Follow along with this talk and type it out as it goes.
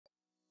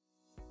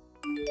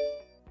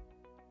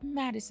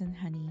Madison,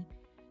 honey,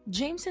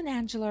 James and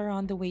Angela are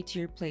on the way to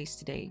your place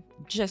today,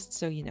 just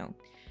so you know.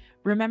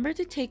 Remember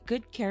to take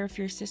good care of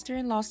your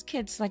sister-in-law's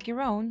kids like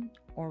your own,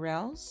 or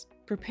else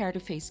prepare to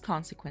face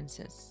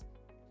consequences.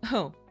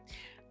 Oh,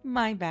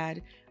 my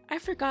bad. I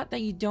forgot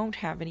that you don't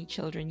have any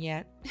children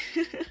yet.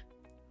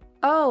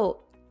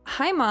 Oh,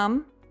 hi,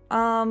 Mom.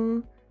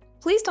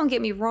 Please don't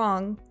get me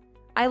wrong.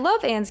 I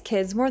love Anne's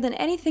kids more than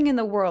anything in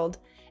the world,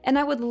 and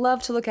I would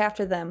love to look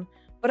after them,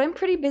 but I'm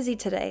pretty busy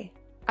today.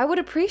 I would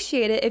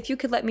appreciate it if you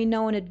could let me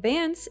know in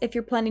advance if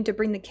you're planning to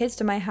bring the kids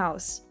to my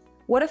house.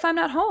 What if I'm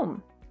not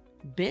home?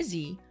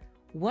 Busy?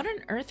 What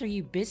on earth are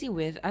you busy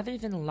with other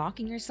than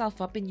locking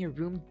yourself up in your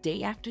room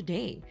day after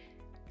day?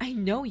 I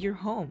know you're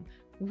home.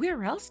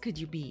 Where else could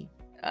you be?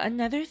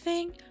 Another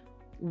thing,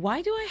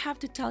 why do I have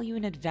to tell you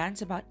in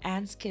advance about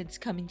Anne's kids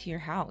coming to your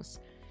house?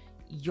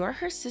 You're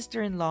her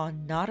sister-in-law,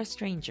 not a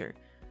stranger.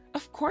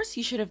 Of course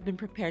you should have been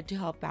prepared to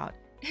help out.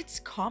 It's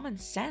common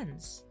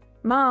sense.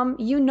 Mom,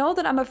 you know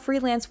that I'm a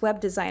freelance web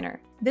designer.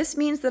 This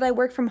means that I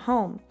work from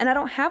home, and I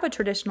don't have a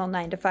traditional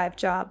 9-to-5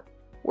 job.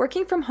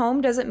 Working from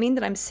home doesn't mean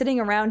that I'm sitting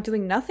around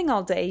doing nothing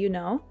all day, you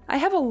know? I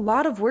have a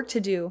lot of work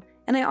to do,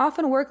 and I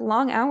often work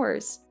long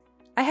hours.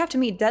 I have to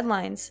meet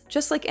deadlines,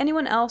 just like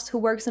anyone else who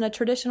works in a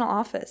traditional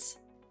office.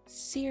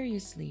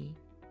 Seriously,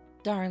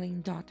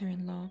 darling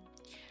daughter-in-law.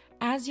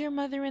 As your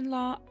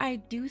mother-in-law, I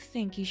do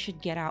think you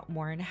should get out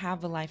more and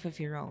have a life of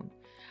your own.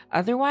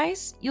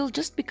 Otherwise, you'll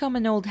just become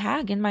an old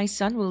hag and my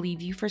son will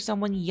leave you for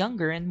someone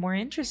younger and more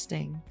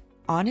interesting.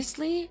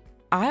 Honestly,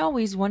 I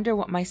always wonder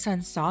what my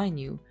son saw in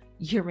you.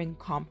 You're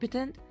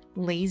incompetent,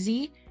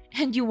 lazy,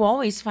 and you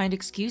always find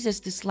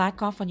excuses to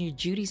slack off on your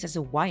duties as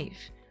a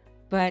wife.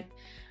 But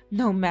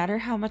no matter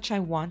how much I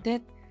want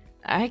it,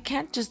 I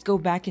can't just go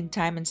back in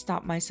time and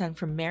stop my son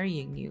from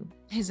marrying you.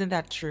 Isn't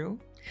that true?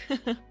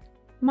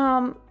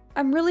 Mom,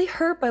 I'm really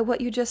hurt by what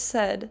you just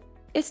said.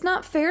 It's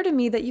not fair to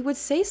me that you would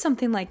say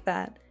something like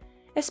that,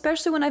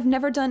 especially when I've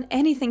never done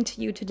anything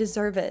to you to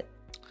deserve it.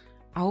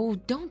 Oh,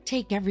 don't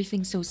take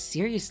everything so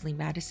seriously,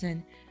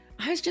 Madison.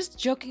 I was just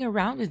joking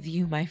around with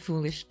you, my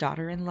foolish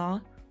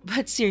daughter-in-law.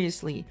 But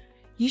seriously,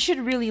 you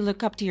should really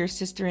look up to your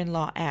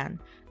sister-in-law, Anne.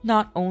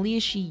 Not only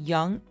is she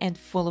young and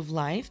full of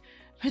life,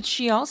 but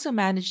she also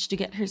managed to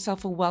get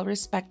herself a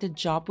well-respected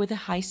job with a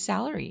high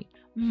salary.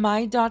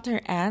 My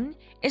daughter, Anne,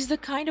 is the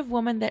kind of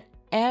woman that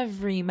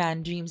every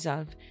man dreams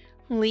of.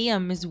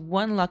 Liam is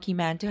one lucky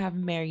man to have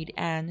married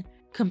Anne.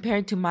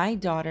 Compared to my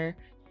daughter,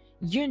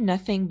 you're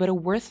nothing but a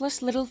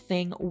worthless little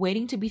thing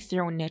waiting to be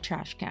thrown in a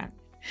trash can.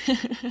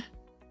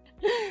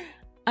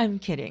 I'm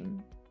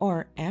kidding.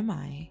 Or am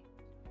I?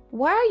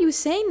 Why are you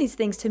saying these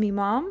things to me,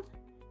 Mom?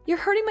 You're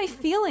hurting my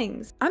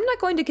feelings. I'm not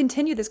going to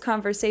continue this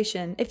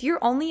conversation if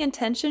your only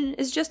intention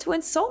is just to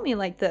insult me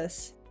like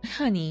this.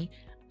 Honey,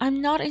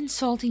 I'm not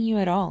insulting you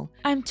at all.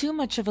 I'm too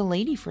much of a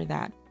lady for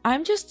that.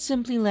 I'm just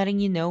simply letting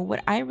you know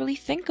what I really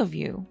think of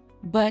you.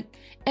 But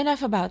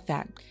enough about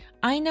that.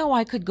 I know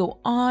I could go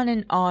on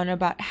and on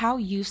about how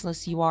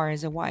useless you are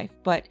as a wife,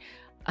 but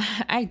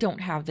I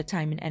don't have the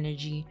time and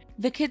energy.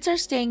 The kids are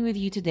staying with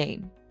you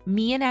today.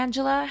 Me and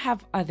Angela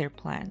have other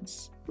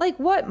plans. Like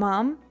what,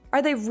 Mom?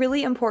 Are they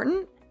really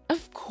important?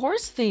 Of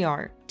course they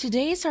are.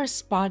 Today is our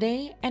spa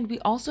day, and we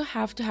also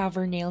have to have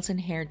our nails and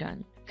hair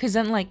done. Because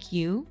unlike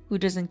you, who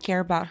doesn't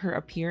care about her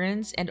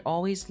appearance and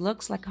always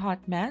looks like a hot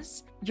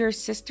mess, your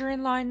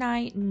sister-in-law and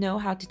I know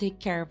how to take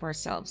care of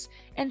ourselves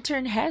and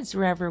turn heads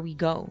wherever we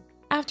go.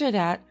 After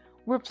that,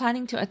 we're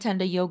planning to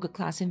attend a yoga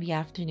class in the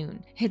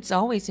afternoon. It's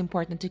always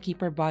important to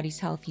keep our bodies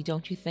healthy,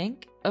 don't you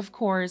think? Of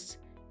course,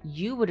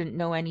 you wouldn't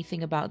know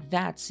anything about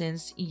that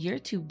since you're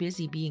too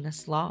busy being a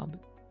slob.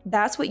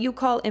 That's what you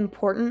call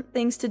important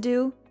things to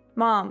do?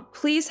 Mom,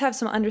 please have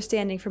some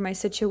understanding for my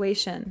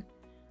situation.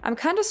 I'm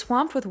kind of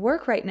swamped with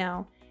work right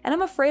now, and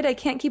I'm afraid I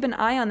can't keep an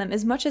eye on them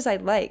as much as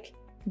I'd like.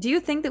 Do you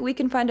think that we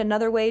can find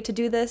another way to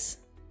do this?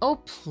 Oh,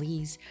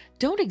 please,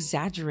 don't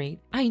exaggerate.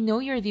 I know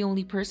you're the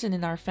only person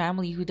in our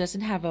family who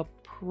doesn't have a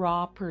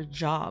proper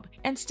job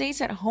and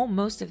stays at home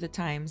most of the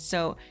time,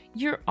 so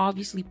you're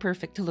obviously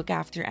perfect to look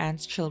after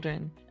Anne's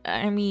children.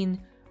 I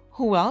mean,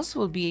 who else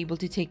will be able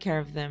to take care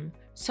of them?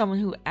 Someone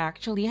who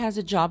actually has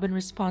a job and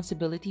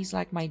responsibilities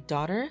like my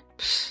daughter?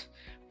 Pfft,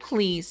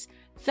 please,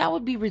 that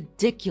would be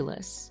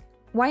ridiculous.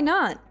 Why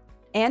not?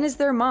 Anne is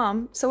their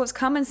mom, so it's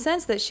common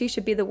sense that she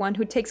should be the one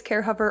who takes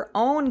care of her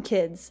own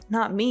kids,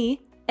 not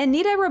me. And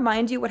need I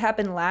remind you what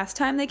happened last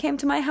time they came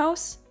to my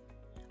house?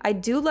 I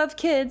do love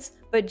kids,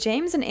 but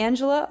James and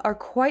Angela are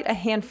quite a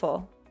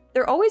handful.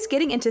 They're always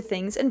getting into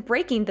things and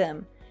breaking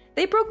them.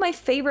 They broke my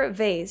favorite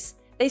vase,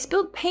 they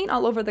spilled paint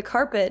all over the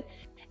carpet,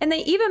 and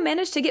they even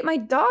managed to get my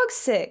dog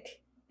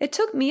sick. It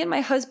took me and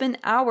my husband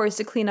hours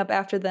to clean up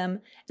after them,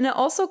 and it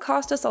also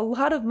cost us a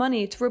lot of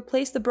money to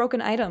replace the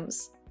broken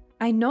items.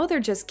 I know they're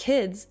just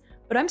kids,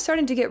 but I'm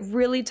starting to get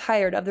really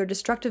tired of their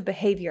destructive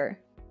behavior.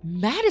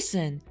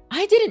 Madison,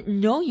 I didn't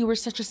know you were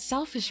such a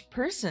selfish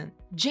person.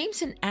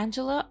 James and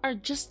Angela are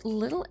just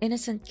little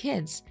innocent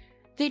kids.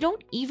 They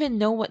don't even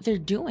know what they're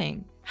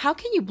doing. How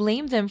can you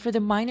blame them for the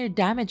minor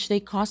damage they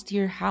caused to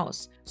your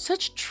house?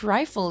 Such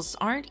trifles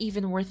aren't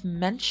even worth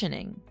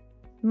mentioning.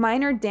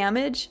 Minor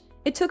damage?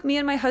 It took me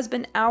and my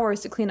husband hours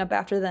to clean up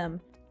after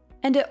them.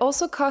 And it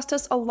also cost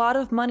us a lot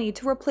of money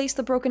to replace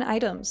the broken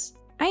items.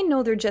 I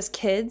know they're just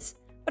kids,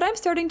 but I'm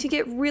starting to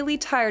get really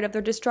tired of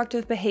their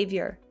destructive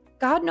behavior.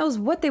 God knows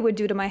what they would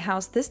do to my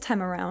house this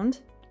time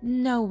around.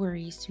 No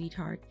worries,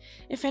 sweetheart.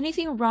 If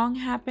anything wrong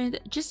happened,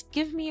 just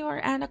give me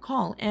or Anne a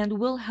call and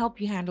we'll help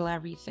you handle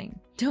everything.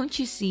 Don't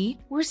you see?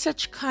 We're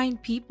such kind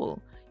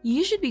people.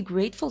 You should be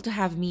grateful to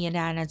have me and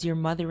Anne as your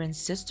mother and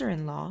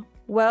sister-in-law.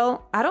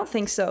 Well, I don't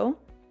think so.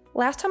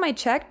 Last time I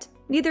checked,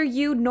 neither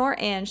you nor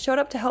Anne showed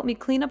up to help me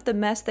clean up the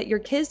mess that your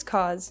kids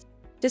caused,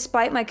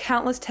 despite my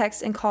countless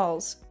texts and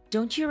calls.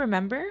 Don't you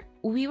remember?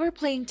 We were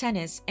playing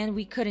tennis and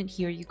we couldn't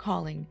hear you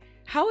calling.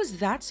 How is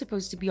that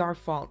supposed to be our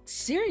fault?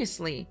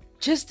 Seriously.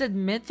 Just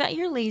admit that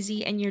you're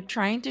lazy and you're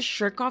trying to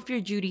shirk off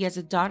your duty as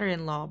a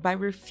daughter-in-law by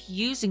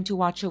refusing to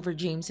watch over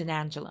James and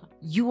Angela.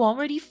 You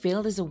already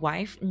failed as a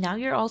wife, now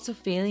you're also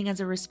failing as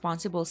a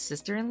responsible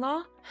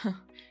sister-in-law?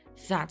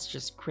 That's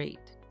just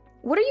great.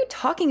 What are you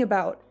talking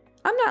about?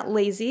 I'm not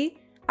lazy.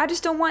 I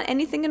just don't want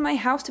anything in my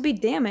house to be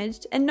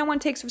damaged and no one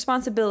takes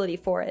responsibility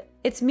for it.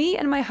 It's me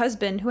and my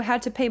husband who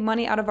had to pay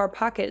money out of our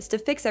pockets to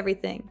fix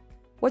everything.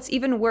 What's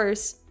even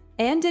worse,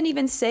 Anne didn't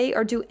even say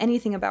or do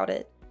anything about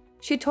it.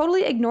 She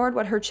totally ignored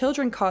what her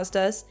children caused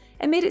us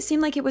and made it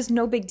seem like it was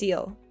no big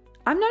deal.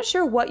 I'm not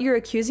sure what you're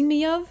accusing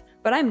me of,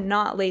 but I'm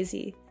not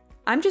lazy.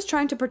 I'm just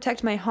trying to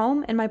protect my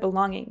home and my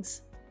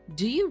belongings.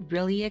 Do you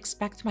really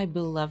expect my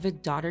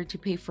beloved daughter to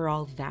pay for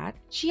all that?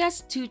 She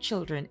has 2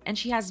 children and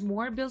she has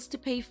more bills to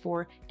pay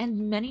for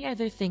and many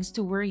other things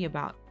to worry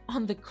about.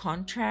 On the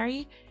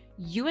contrary,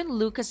 you and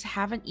Lucas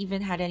haven't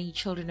even had any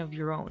children of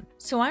your own,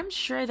 so I'm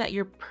sure that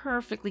you're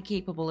perfectly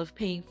capable of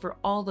paying for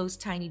all those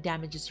tiny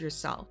damages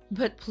yourself.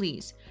 But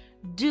please,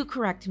 do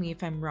correct me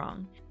if I'm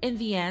wrong. In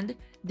the end,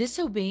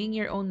 disobeying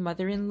your own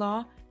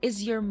mother-in-law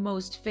is your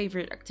most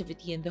favorite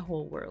activity in the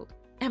whole world.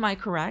 Am I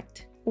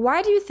correct?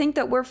 Why do you think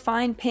that we're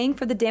fine paying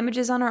for the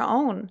damages on our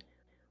own?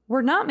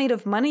 We're not made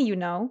of money, you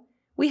know.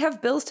 We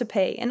have bills to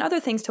pay and other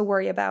things to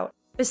worry about.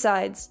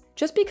 Besides,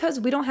 just because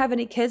we don't have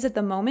any kids at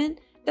the moment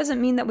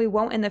doesn't mean that we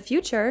won't in the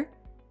future.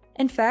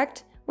 In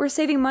fact, we're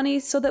saving money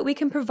so that we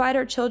can provide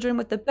our children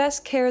with the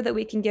best care that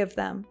we can give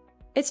them.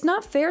 It's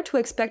not fair to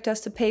expect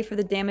us to pay for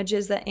the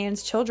damages that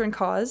Anne's children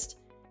caused.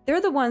 They're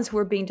the ones who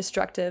are being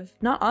destructive,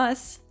 not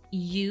us.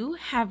 You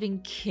having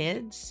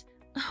kids?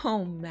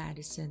 Oh,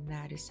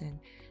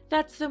 Madison.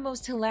 That's the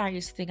most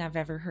hilarious thing I've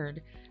ever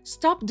heard.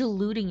 Stop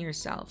deluding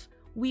yourself.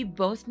 We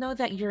both know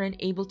that you're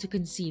unable to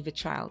conceive a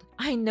child.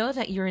 I know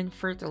that you're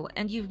infertile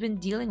and you've been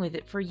dealing with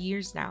it for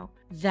years now.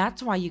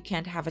 That's why you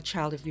can't have a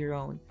child of your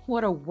own.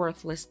 What a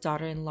worthless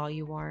daughter-in-law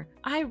you are.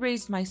 I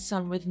raised my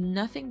son with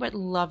nothing but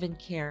love and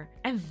care,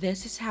 and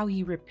this is how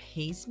he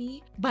repays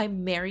me? By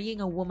marrying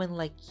a woman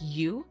like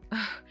you?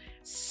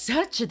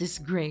 Such a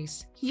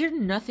disgrace. You're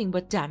nothing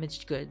but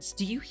damaged goods.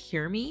 Do you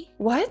hear me?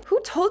 What?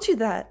 Who told you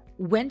that?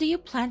 When do you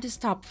plan to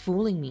stop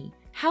fooling me?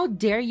 How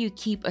dare you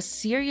keep a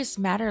serious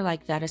matter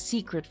like that a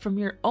secret from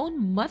your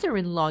own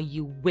mother-in-law,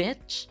 you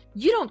witch?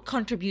 You don't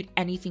contribute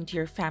anything to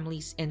your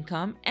family's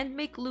income and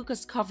make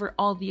Lucas cover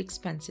all the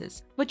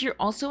expenses, but you're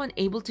also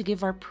unable to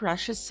give our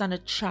precious son a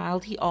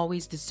child he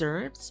always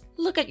deserves?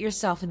 Look at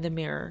yourself in the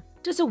mirror.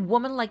 Does a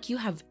woman like you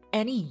have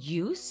any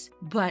use?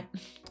 But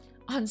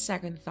on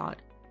second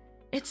thought,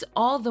 it's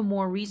all the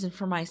more reason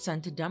for my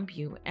son to dump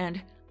you,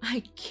 and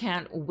I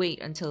can't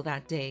wait until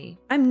that day.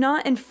 I'm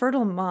not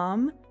infertile,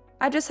 Mom.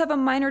 I just have a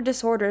minor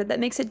disorder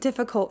that makes it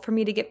difficult for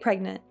me to get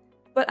pregnant.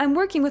 But I'm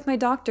working with my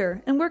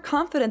doctor, and we're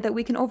confident that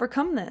we can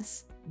overcome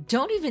this.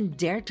 Don't even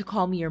dare to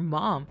call me your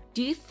mom.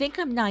 Do you think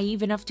I'm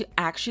naive enough to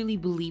actually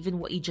believe in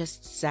what you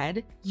just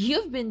said?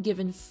 You've been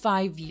given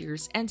 5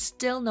 years and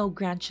still no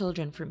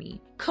grandchildren for me.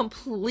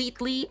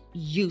 Completely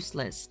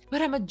useless.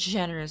 But I'm a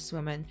generous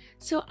woman,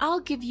 so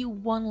I'll give you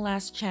one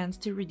last chance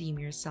to redeem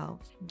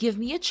yourself. Give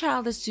me a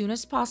child as soon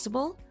as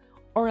possible,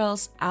 or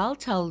else I'll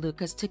tell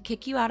Lucas to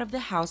kick you out of the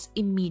house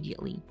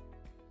immediately.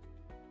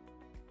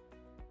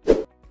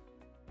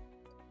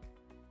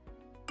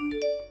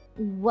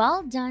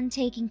 Well done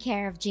taking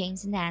care of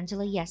James and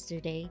Angela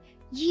yesterday.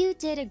 You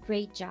did a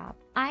great job.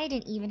 I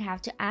didn't even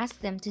have to ask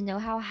them to know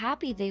how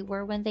happy they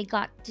were when they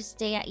got to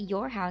stay at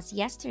your house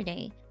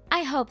yesterday.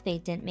 I hope they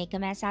didn't make a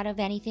mess out of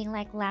anything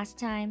like last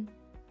time.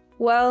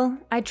 Well,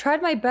 I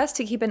tried my best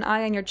to keep an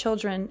eye on your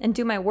children and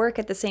do my work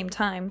at the same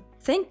time.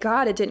 Thank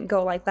God it didn't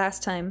go like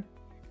last time.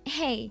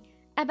 Hey,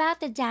 about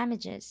the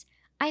damages.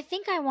 I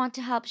think I want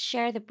to help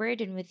share the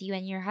burden with you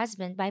and your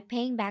husband by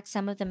paying back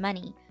some of the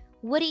money.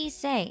 What do you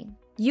say?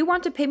 You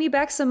want to pay me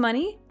back some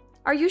money?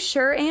 Are you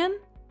sure, Anne?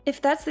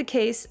 If that's the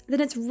case,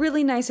 then it's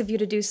really nice of you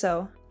to do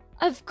so.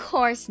 Of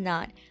course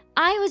not.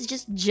 I was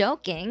just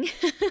joking.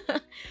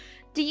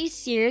 Do you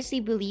seriously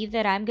believe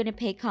that I'm gonna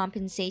pay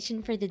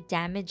compensation for the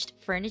damaged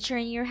furniture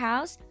in your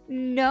house?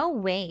 No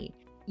way.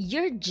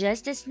 You're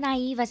just as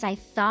naive as I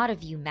thought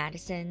of you,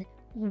 Madison.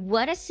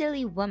 What a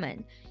silly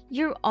woman.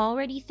 You're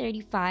already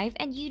 35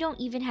 and you don't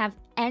even have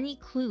any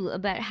clue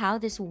about how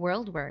this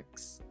world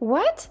works.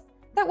 What?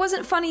 That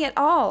wasn't funny at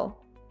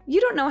all. You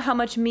don't know how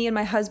much me and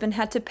my husband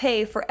had to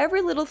pay for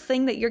every little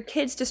thing that your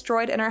kids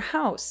destroyed in our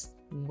house.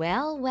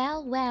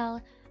 Well,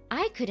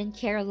 I couldn't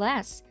care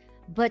less.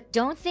 But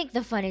don't think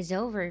the fun is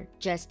over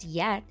just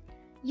yet.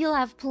 You'll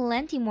have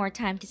plenty more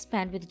time to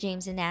spend with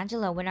James and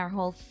Angela when our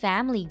whole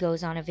family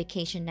goes on a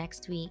vacation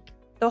next week.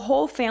 The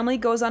whole family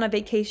goes on a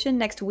vacation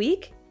next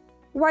week?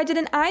 Why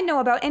didn't I know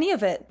about any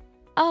of it?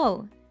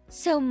 Oh,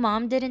 so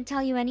Mom didn't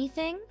tell you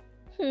anything?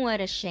 What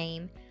a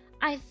shame.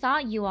 I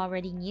thought you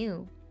already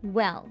knew.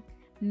 Well,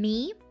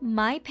 me,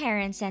 my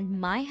parents, and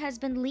my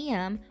husband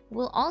Liam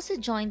will also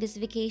join this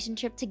vacation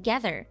trip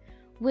together.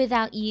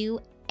 Without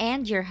you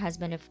and your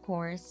husband, of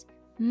course.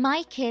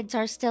 My kids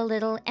are still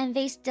little and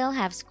they still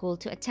have school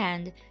to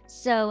attend,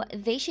 so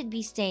they should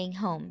be staying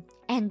home.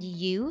 And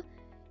you're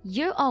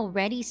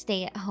already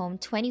stay at home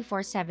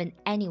 24/7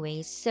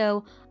 anyways,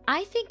 so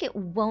I think it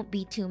won't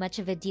be too much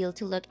of a deal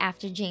to look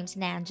after James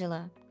and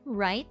Angela,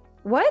 right?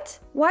 What?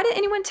 Why didn't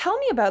anyone tell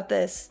me about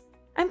this?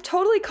 I'm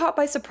totally caught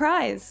by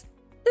surprise.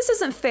 This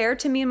isn't fair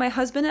to me and my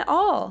husband at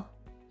all.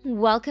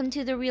 Welcome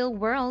to the real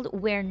world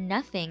where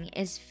nothing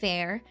is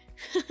fair.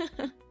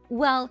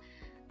 Well,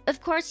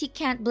 of course you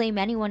can't blame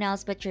anyone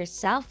else but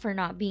yourself for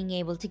not being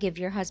able to give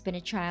your husband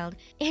a child.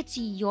 It's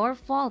your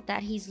fault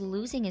that he's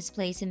losing his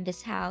place in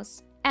this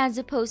house, as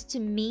opposed to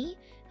me,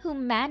 who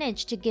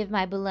managed to give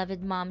my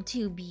beloved mom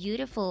 2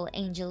 beautiful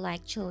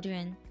angel-like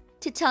children.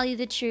 To tell you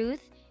the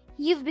truth,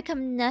 you've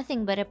become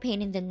nothing but a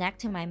pain in the neck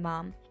to my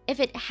mom. If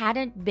it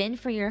hadn't been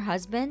for your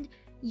husband,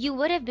 you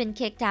would have been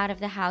kicked out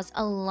of the house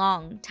a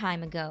long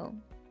time ago.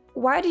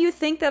 Why do you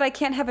think that I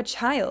can't have a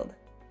child?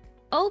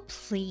 Oh,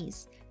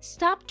 please.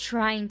 Stop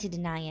trying to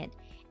deny it.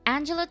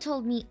 Angela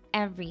told me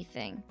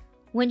everything.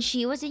 When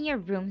she was in your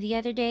room the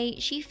other day,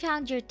 she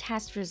found your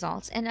test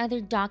results and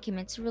other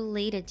documents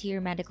related to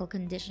your medical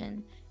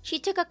condition. She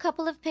took a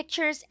couple of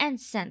pictures and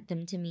sent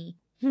them to me.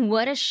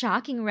 What a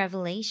shocking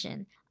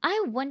revelation.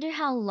 I wonder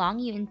how long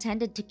you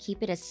intended to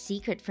keep it a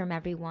secret from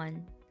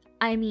everyone.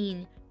 I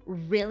mean,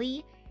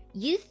 really?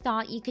 You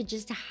thought you could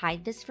just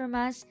hide this from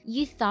us?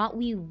 You thought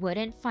we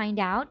wouldn't find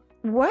out?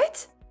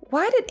 What?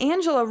 Why did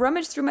Angela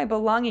rummage through my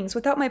belongings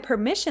without my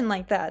permission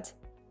like that?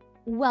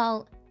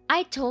 Well,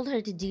 I told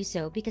her to do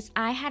so because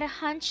I had a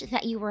hunch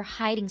that you were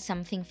hiding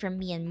something from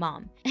me and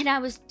Mom, and I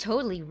was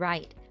totally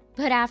right.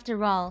 But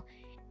after all,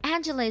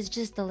 Angela is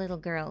just a little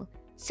girl,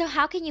 so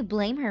how can you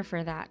blame her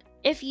for that?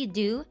 If you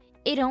do,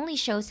 it only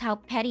shows how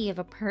petty of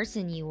a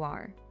person you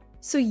are.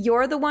 So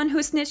you're the one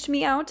who snitched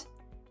me out?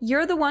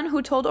 You're the one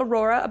who told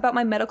Aurora about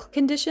my medical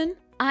condition?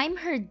 I'm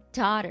her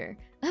daughter.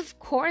 Of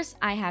course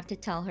I have to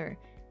tell her,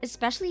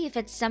 especially if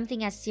it's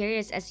something as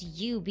serious as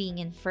you being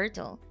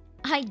infertile.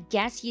 I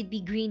guess you'd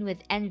be green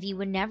with envy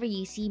whenever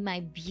you see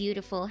my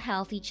beautiful,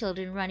 healthy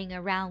children running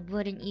around,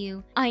 wouldn't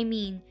you? I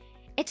mean,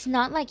 it's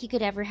not like you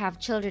could ever have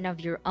children of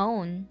your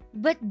own.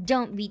 But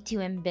don't be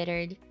too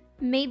embittered.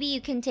 Maybe you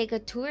can take a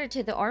tour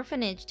to the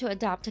orphanage to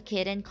adopt a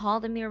kid and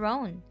call them your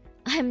own.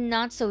 I'm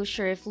not so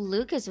sure if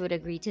Lucas would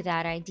agree to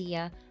that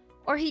idea,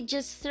 or he'd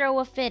just throw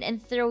a fit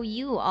and throw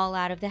you all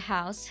out of the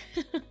house.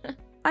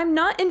 I'm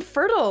not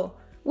infertile.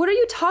 What are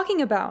you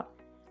talking about?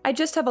 I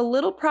just have a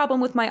little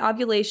problem with my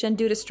ovulation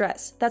due to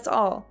stress, that's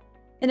all.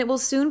 And it will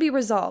soon be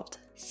resolved.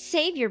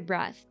 Save your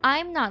breath.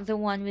 I'm not the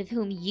one with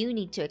whom you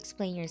need to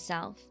explain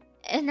yourself.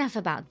 Enough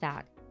about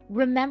that.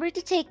 Remember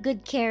to take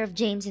good care of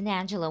James and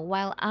Angela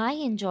while I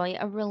enjoy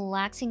a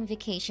relaxing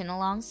vacation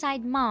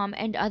alongside Mom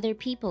and other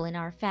people in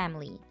our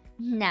family.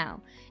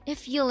 Now,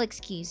 if you'll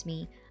excuse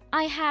me,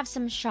 I have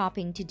some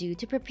shopping to do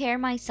to prepare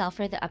myself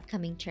for the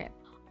upcoming trip.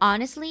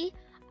 Honestly,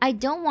 I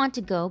don't want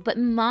to go, but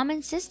Mom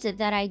insisted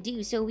that I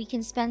do so we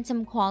can spend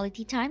some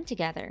quality time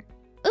together.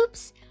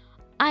 Oops,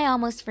 I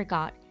almost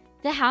forgot.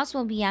 The house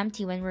will be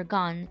empty when we're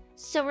gone,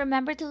 so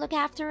remember to look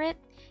after it.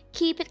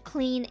 Keep it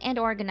clean and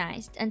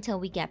organized until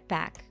we get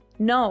back.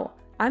 No,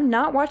 I'm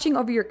not watching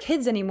over your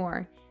kids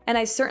anymore, and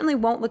I certainly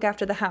won't look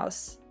after the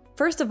house.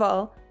 First of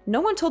all,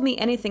 no one told me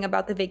anything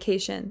about the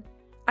vacation.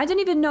 I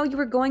didn't even know you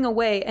were going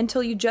away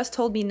until you just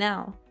told me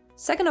now.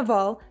 Second of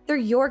all, they're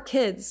your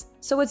kids,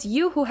 so it's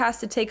you who has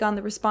to take on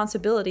the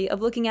responsibility of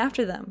looking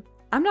after them.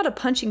 I'm not a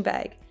punching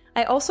bag.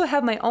 I also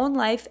have my own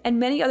life and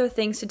many other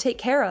things to take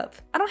care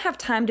of. I don't have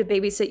time to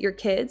babysit your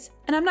kids,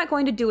 and I'm not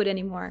going to do it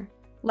anymore.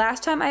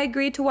 Last time I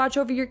agreed to watch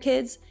over your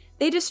kids,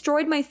 they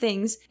destroyed my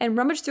things and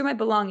rummaged through my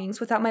belongings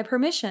without my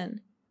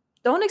permission.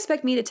 Don't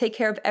expect me to take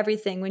care of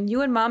everything when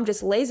you and Mom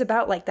just lays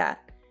about like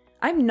that.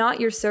 I'm not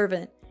your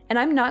servant, and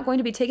I'm not going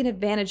to be taken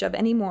advantage of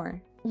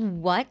anymore.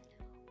 What?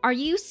 Are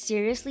you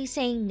seriously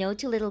saying no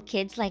to little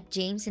kids like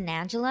James and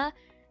Angela?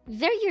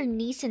 They're your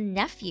niece and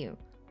nephew.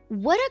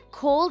 What a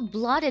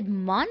cold-blooded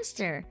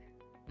monster!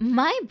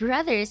 My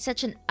brother is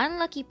such an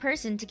unlucky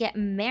person to get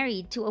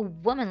married to a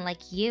woman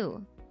like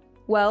you.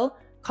 Well,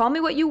 call me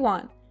what you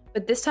want,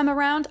 but this time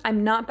around,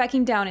 I'm not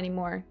backing down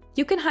anymore.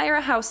 You can hire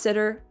a house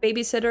sitter,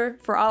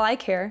 babysitter, for all I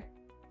care.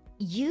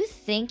 You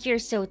think you're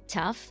so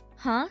tough,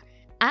 huh?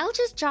 I'll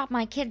just drop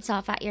my kids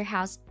off at your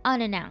house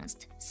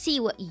unannounced. See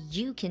what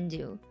you can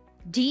do.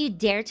 Do you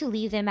dare to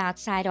leave them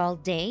outside all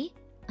day?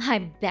 I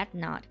bet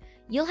not.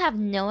 You'll have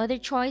no other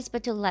choice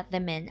but to let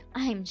them in.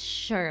 I'm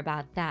sure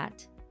about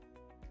that.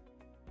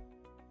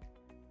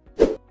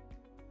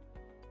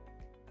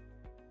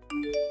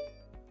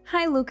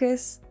 Hi,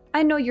 Lucas.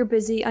 I know you're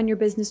busy on your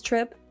business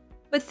trip,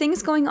 but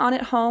things going on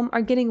at home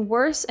are getting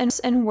worse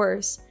and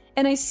worse,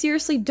 and I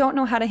seriously don't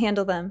know how to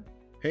handle them.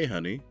 Hey,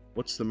 honey,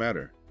 what's the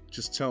matter?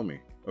 Just tell me.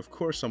 Of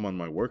course I'm on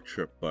my work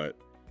trip, but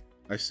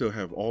I still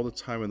have all the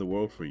time in the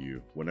world for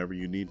you whenever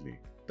you need me.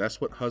 That's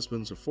what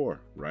husbands are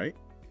for, right?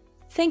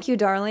 Thank you,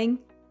 darling.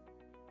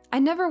 I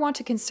never want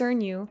to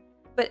concern you,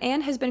 but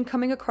Anne has been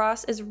coming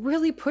across as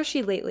really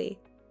pushy lately.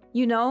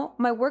 You know,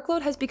 my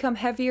workload has become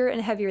heavier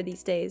and heavier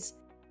these days,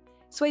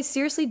 so I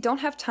seriously don't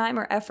have time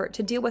or effort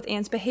to deal with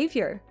Anne's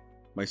behavior.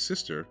 My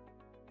sister?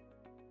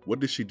 What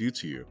did she do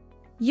to you?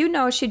 You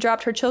know she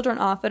dropped her children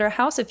off at our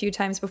house a few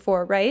times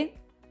before, right?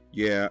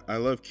 Yeah, I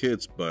love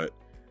kids, but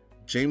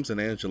James and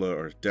Angela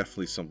are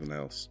definitely something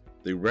else.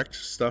 They wrecked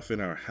stuff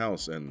in our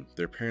house and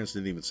their parents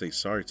didn't even say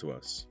sorry to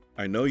us.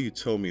 I know you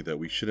told me that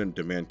we shouldn't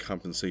demand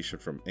compensation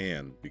from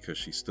Anne because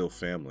she's still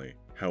family.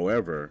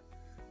 However,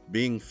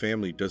 being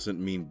family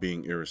doesn't mean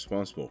being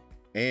irresponsible.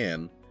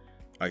 And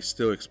I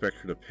still expect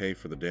her to pay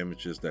for the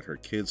damages that her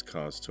kids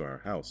caused to our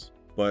house.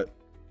 But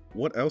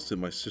what else did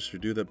my sister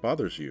do that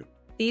bothers you?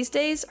 These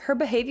days, her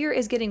behavior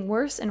is getting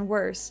worse and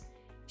worse.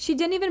 She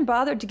didn't even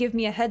bother to give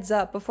me a heads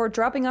up before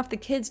dropping off the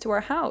kids to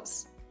our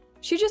house.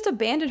 She just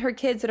abandoned her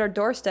kids at our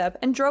doorstep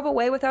and drove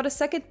away without a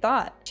second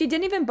thought. She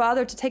didn't even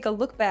bother to take a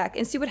look back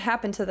and see what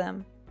happened to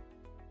them.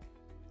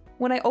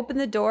 When I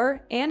opened the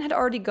door, Anne had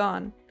already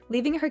gone,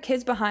 leaving her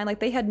kids behind like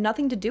they had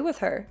nothing to do with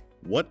her.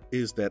 What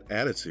is that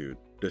attitude?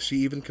 Does she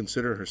even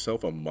consider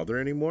herself a mother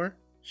anymore?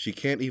 She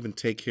can't even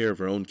take care of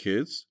her own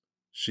kids?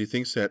 She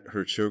thinks that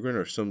her children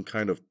are some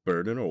kind of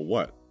burden or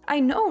what? I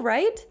know,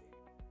 right?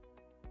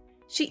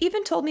 She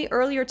even told me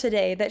earlier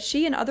today that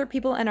she and other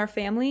people in our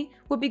family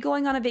would be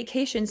going on a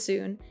vacation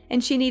soon,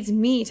 and she needs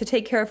me to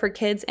take care of her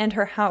kids and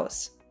her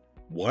house.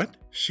 What?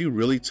 She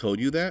really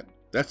told you that?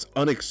 That's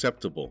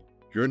unacceptable.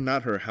 You're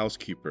not her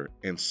housekeeper,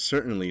 and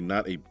certainly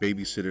not a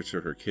babysitter to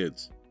her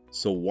kids.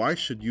 So why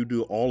should you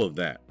do all of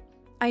that?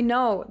 I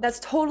know, that's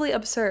totally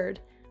absurd.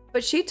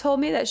 But she told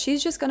me that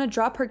she's just gonna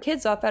drop her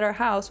kids off at our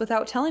house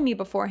without telling me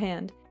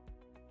beforehand.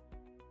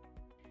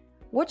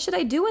 What should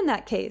I do in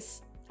that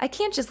case? I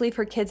can't just leave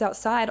her kids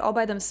outside all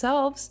by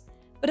themselves.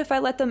 But if I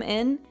let them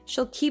in,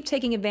 she'll keep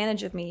taking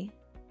advantage of me.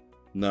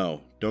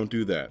 No, don't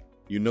do that.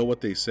 You know what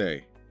they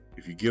say.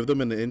 If you give them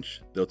an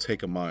inch, they'll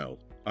take a mile.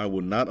 I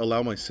will not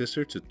allow my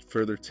sister to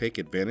further take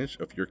advantage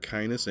of your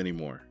kindness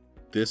anymore.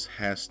 This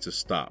has to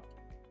stop.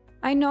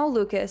 I know,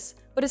 Lucas,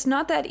 but it's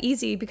not that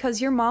easy because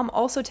your mom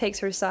also takes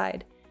her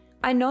side.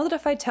 I know that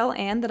if I tell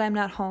Anne that I'm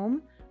not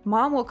home,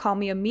 Mom will call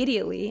me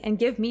immediately and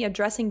give me a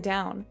dressing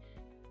down,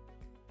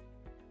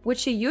 which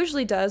she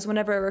usually does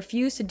whenever I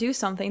refuse to do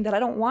something that I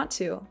don't want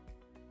to.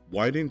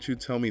 Why didn't you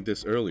tell me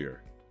this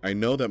earlier? I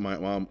know that my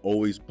mom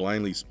always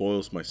blindly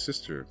spoils my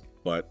sister,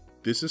 but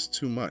this is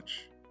too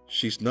much.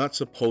 She's not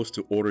supposed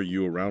to order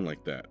you around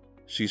like that.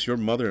 She's your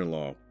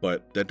mother-in-law,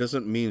 but that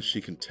doesn't mean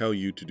she can tell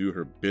you to do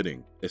her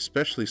bidding,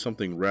 especially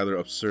something rather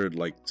absurd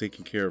like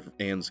taking care of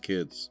Anne's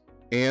kids.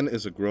 Anne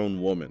is a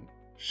grown woman.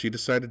 She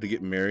decided to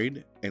get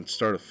married and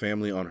start a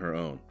family on her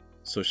own,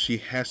 so she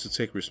has to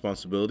take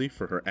responsibility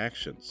for her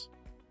actions.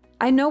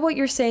 I know what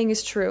you're saying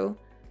is true,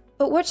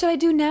 but what should I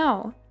do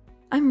now?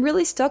 I'm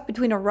really stuck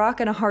between a rock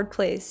and a hard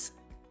place.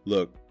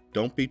 Look,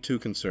 don't be too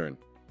concerned.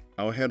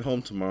 I'll head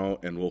home tomorrow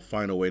and we'll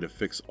find a way to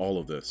fix all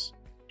of this.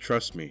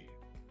 Trust me,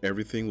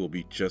 everything will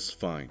be just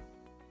fine.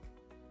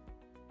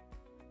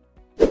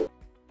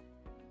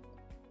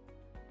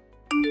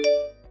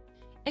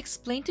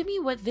 Explain to me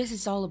what this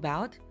is all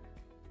about.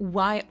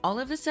 Why all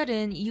of a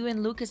sudden you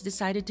and Lucas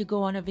decided to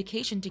go on a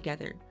vacation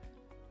together?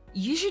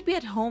 You should be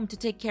at home to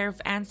take care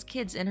of Anne's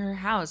kids in her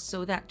house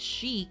so that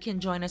she can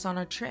join us on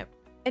our trip.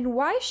 And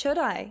why should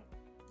I?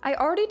 I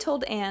already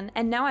told Anne,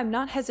 and now I'm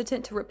not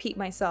hesitant to repeat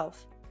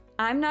myself.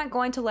 I'm not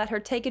going to let her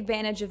take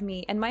advantage of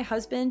me and my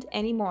husband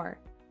anymore.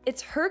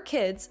 It's her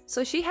kids,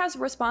 so she has a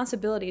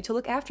responsibility to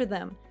look after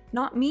them,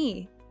 not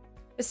me.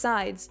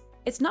 Besides,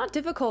 it's not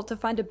difficult to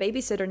find a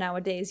babysitter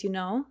nowadays, you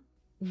know?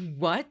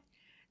 What?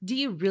 Do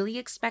you really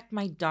expect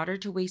my daughter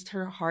to waste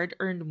her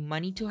hard-earned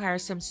money to hire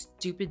some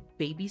stupid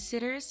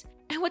babysitters?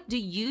 And what do?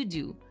 You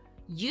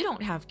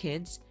don't have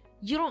kids.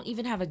 You don't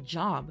even have a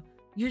job.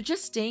 You're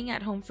just staying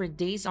at home for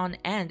days on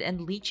end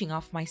and leeching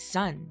off my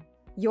son.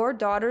 Your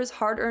daughter's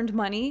hard-earned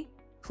money?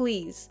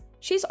 Please.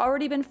 She's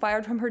already been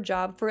fired from her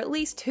job for at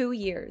least 2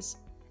 years.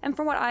 And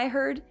from what I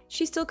heard,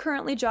 she's still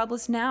currently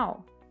jobless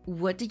now.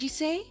 What did you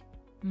say?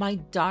 My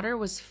daughter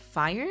was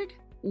fired?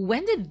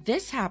 When did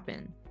this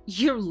happen?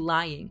 You're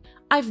lying.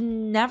 I've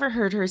never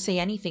heard her say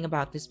anything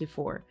about this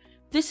before.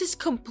 This is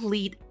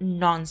complete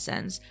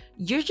nonsense.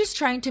 You're just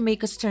trying to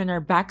make us turn our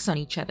backs on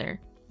each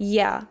other.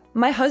 Yeah,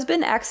 my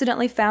husband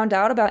accidentally found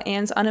out about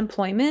Anne's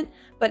unemployment,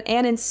 but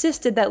Anne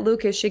insisted that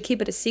Lucas should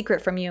keep it a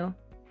secret from you.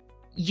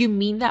 You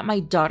mean that my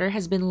daughter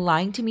has been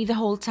lying to me the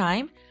whole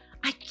time?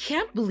 I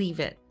can't believe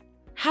it.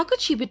 How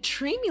could she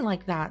betray me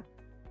like that?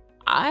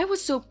 I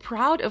was so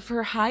proud of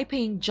her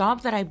high-paying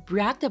job that I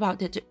bragged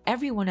about it to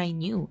everyone I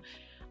knew.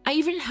 I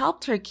even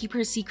helped her keep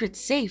her secret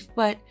safe,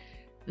 but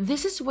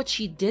this is what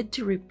she did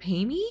to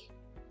repay me?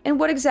 And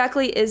what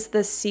exactly is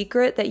the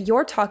secret that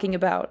you're talking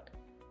about?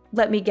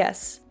 Let me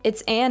guess.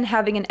 It's Anne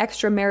having an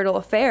extramarital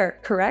affair,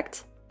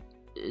 correct?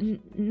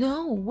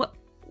 No,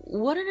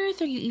 what on earth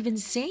are you even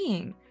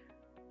saying?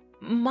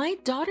 My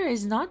daughter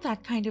is not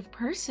that kind of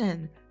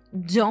person.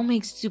 Don't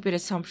make stupid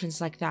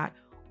assumptions like that,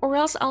 or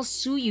else I'll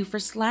sue you for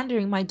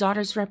slandering my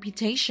daughter's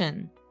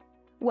reputation.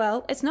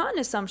 Well, it's not an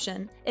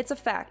assumption, it's a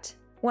fact.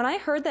 When I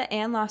heard that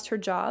Anne lost her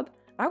job,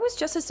 I was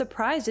just as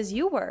surprised as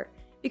you were,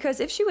 because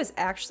if she was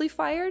actually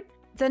fired,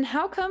 then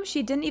how come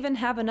she didn't even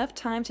have enough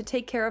time to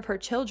take care of her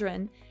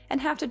children and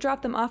have to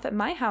drop them off at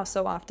my house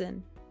so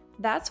often?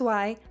 That's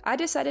why I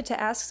decided to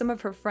ask some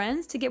of her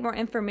friends to get more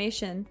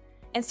information,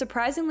 and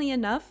surprisingly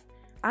enough,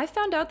 I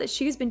found out that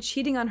she's been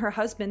cheating on her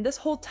husband this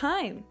whole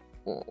time.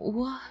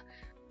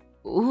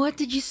 What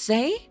did you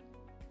say?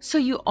 So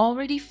you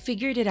already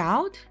figured it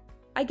out?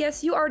 I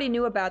guess you already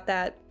knew about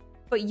that,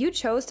 but you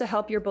chose to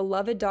help your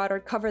beloved daughter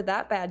cover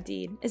that bad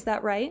deed, is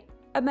that right?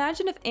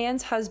 Imagine if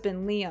Anne's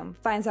husband, Liam,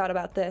 finds out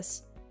about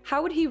this.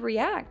 How would he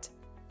react?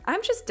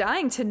 I'm just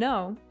dying to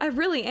know. I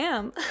really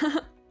am.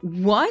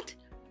 What?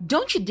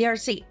 Don't you dare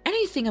say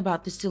anything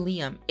about this to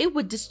Liam. It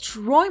would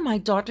destroy my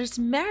daughter's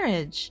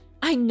marriage.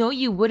 I know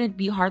you wouldn't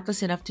be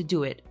heartless enough to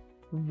do it,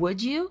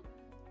 would you?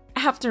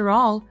 After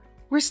all,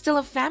 we're still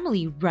a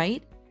family,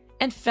 right?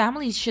 And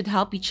families should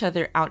help each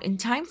other out in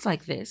times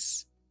like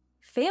this.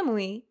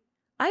 Family?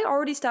 I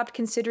already stopped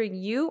considering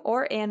you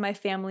or Anne my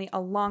family a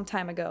long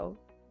time ago.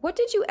 What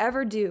did you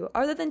ever do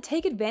other than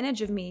take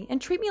advantage of me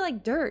and treat me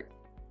like dirt?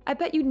 I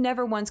bet you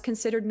never once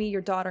considered me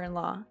your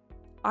daughter-in-law.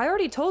 I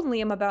already told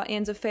Liam about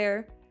Anne's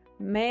affair.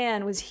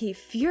 Man, was he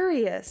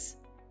furious.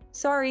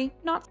 Sorry,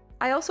 not.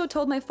 I also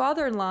told my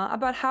father-in-law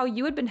about how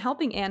you had been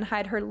helping Anne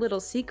hide her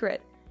little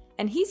secret,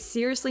 and he's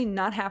seriously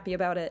not happy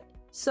about it.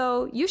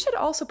 So you should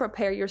also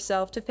prepare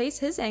yourself to face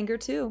his anger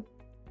too.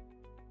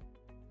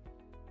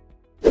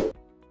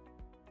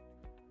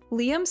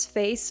 Liam's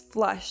face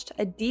flushed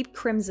a deep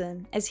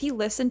crimson as he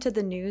listened to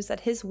the news that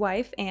his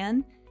wife,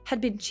 Anne,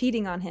 had been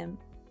cheating on him.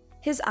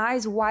 His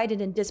eyes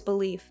widened in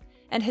disbelief,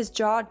 and his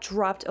jaw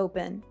dropped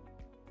open.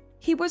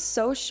 He was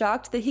so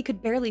shocked that he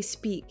could barely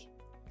speak.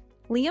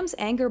 Liam's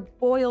anger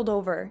boiled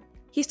over.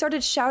 He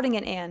started shouting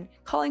at Anne,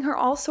 calling her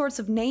all sorts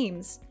of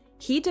names.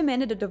 He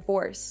demanded a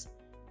divorce,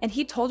 and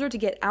he told her to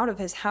get out of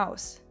his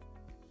house.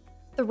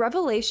 The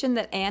revelation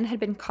that Anne had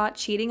been caught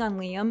cheating on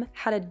Liam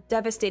had a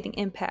devastating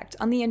impact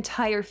on the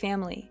entire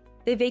family.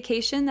 The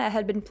vacation that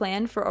had been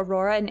planned for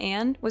Aurora and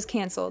Anne was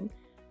canceled,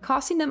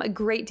 costing them a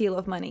great deal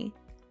of money.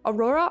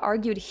 Aurora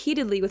argued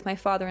heatedly with my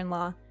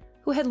father-in-law,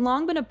 who had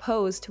long been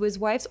opposed to his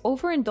wife's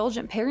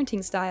overindulgent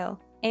parenting style.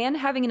 Anne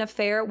having an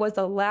affair was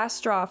the last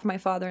straw for my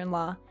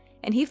father-in-law,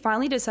 and he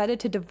finally decided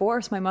to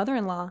divorce my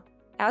mother-in-law.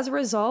 As a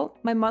result,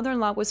 my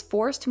mother-in-law was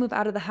forced to move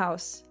out of the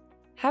house.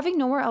 Having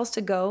nowhere else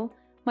to go,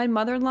 my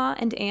mother-in-law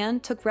and Anne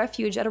took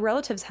refuge at a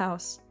relative's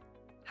house.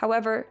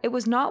 However, it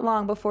was not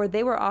long before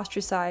they were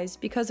ostracized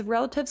because the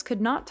relatives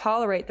could not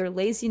tolerate their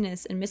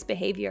laziness and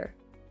misbehavior.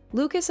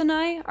 Lucas and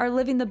I are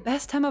living the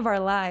best time of our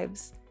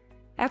lives.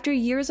 After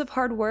years of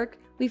hard work,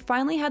 we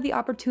finally had the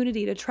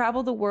opportunity to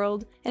travel the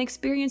world and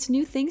experience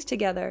new things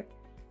together.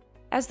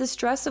 As the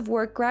stress of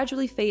work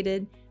gradually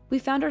faded, we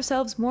found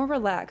ourselves more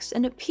relaxed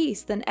and at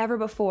peace than ever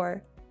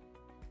before.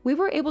 We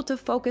were able to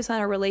focus on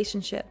our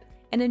relationship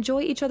and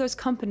enjoy each other's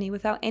company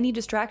without any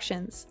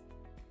distractions.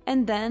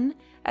 And then,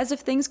 as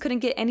if things couldn't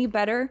get any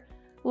better,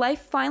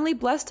 life finally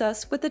blessed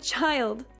us with a child.